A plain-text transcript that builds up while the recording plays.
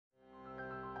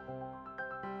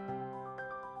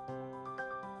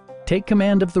Take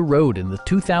command of the road in the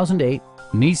 2008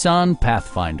 Nissan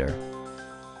Pathfinder.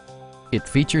 It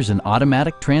features an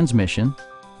automatic transmission,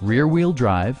 rear-wheel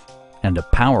drive, and a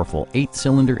powerful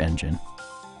 8-cylinder engine.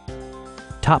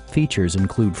 Top features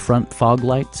include front fog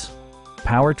lights,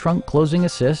 power trunk closing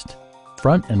assist,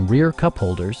 front and rear cup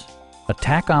holders, a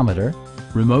tachometer,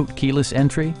 remote keyless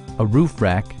entry, a roof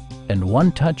rack, and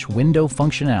one-touch window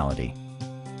functionality.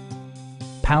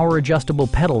 Power adjustable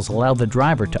pedals allow the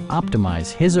driver to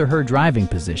optimize his or her driving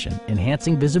position,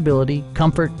 enhancing visibility,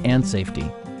 comfort, and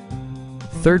safety.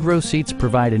 Third-row seats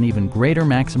provide an even greater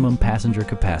maximum passenger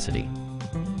capacity.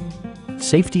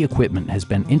 Safety equipment has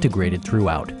been integrated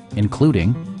throughout,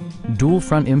 including dual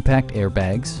front impact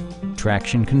airbags,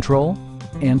 traction control,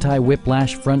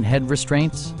 anti-whiplash front head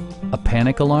restraints, a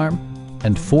panic alarm,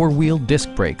 and 4-wheel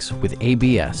disc brakes with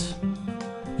ABS.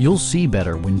 You'll see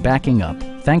better when backing up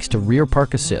thanks to Rear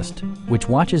Park Assist, which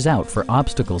watches out for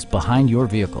obstacles behind your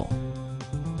vehicle.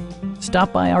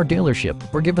 Stop by our dealership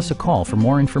or give us a call for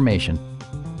more information.